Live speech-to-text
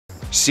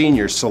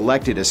Seniors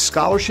selected as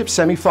scholarship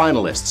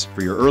semifinalists.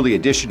 For your early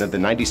edition of the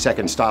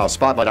 90-Second Style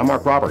Spotlight, I'm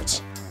Mark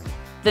Roberts.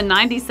 The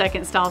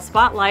 90-Second Style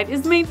Spotlight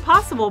is made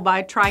possible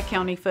by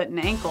Tri-County Foot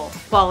and Ankle,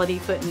 quality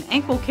foot and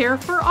ankle care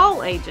for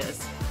all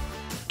ages.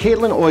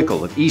 Caitlin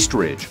Oikel of East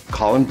Ridge,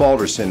 Colin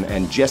Balderson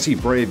and Jesse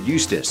Bray of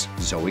Eustis,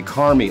 Zoe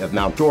Carmi of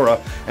Mount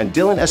Dora, and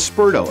Dylan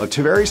Esperto of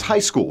Tavares High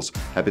Schools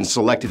have been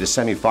selected as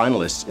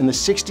semifinalists in the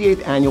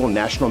 68th Annual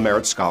National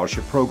Merit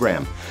Scholarship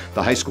Program.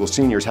 The high school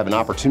seniors have an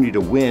opportunity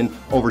to win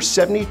over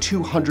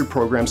 7,200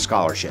 program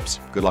scholarships.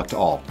 Good luck to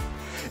all.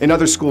 In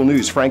other school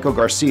news, Franco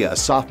Garcia, a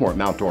sophomore at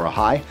Mount Dora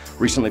High,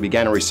 recently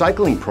began a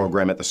recycling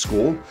program at the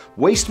school.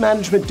 Waste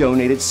Management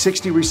donated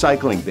 60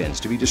 recycling bins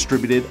to be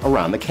distributed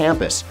around the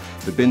campus.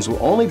 The bins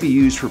will only be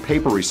used for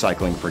paper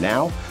recycling for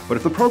now, but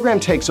if the program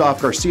takes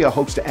off, Garcia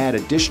hopes to add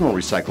additional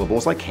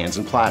recyclables like cans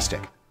and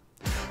plastic.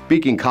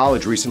 Beacon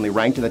College recently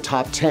ranked in the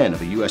top 10 of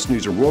the U.S.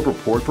 News & World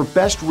Report for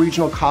best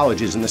regional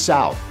colleges in the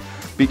South.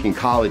 Beacon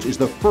College is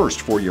the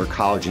first four-year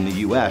college in the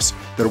U.S.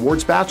 that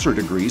awards bachelor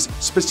degrees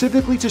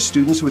specifically to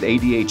students with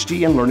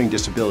ADHD and learning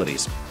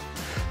disabilities.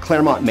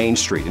 Clermont Main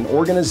Street, an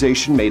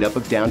organization made up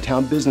of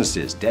downtown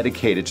businesses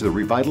dedicated to the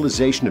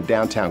revitalization of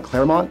downtown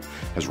Clermont,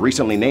 has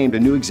recently named a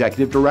new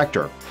executive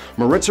director.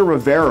 Maritza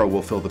Rivera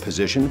will fill the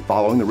position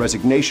following the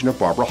resignation of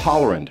Barbara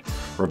Hollerand.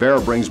 Rivera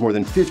brings more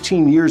than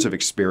 15 years of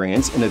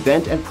experience in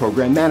event and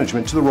program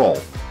management to the role.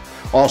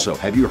 Also,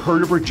 have you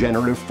heard of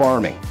regenerative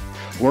farming?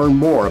 Learn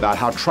more about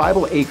how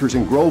Tribal Acres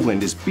in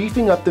Groveland is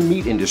beefing up the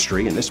meat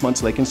industry in this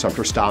month's Lake and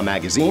Sumter Style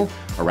magazine,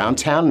 around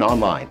town and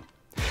online.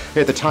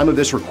 At the time of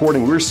this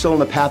recording, we're still in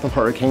the path of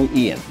Hurricane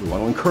Ian. We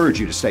want to encourage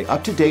you to stay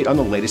up to date on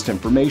the latest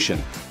information.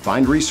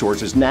 Find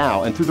resources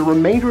now and through the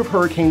remainder of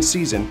hurricane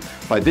season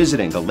by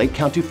visiting the Lake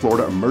County,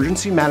 Florida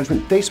Emergency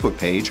Management Facebook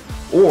page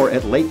or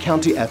at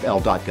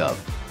lakecountyfl.gov.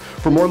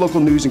 For more local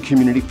news and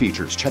community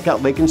features, check out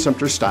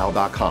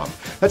lakeandsumterstyle.com.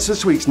 That's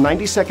this week's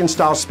 90-Second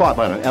Style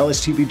Spotlight on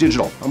LSTV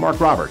Digital. I'm Mark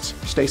Roberts.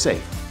 Stay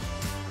safe.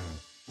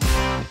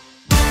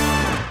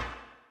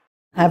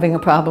 Having a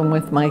problem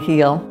with my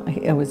heel,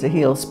 it was a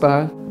heel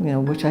spur,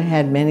 which I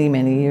had many,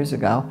 many years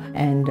ago,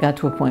 and got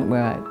to a point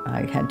where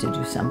I had to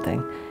do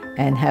something.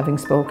 And having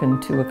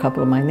spoken to a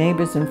couple of my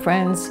neighbors and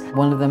friends,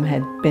 one of them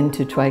had been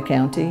to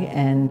Tri-County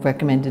and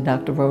recommended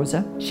Dr.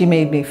 Rosa. She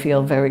made me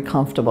feel very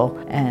comfortable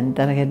and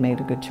that I had made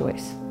a good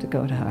choice to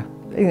go to her.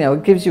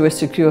 It gives you a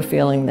secure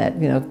feeling that,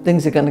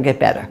 things are going to get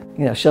better.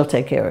 She'll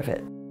take care of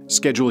it.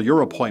 Schedule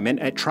your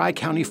appointment at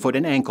Tri-County Foot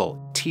and Ankle,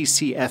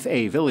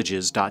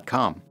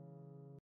 tcfavillages.com.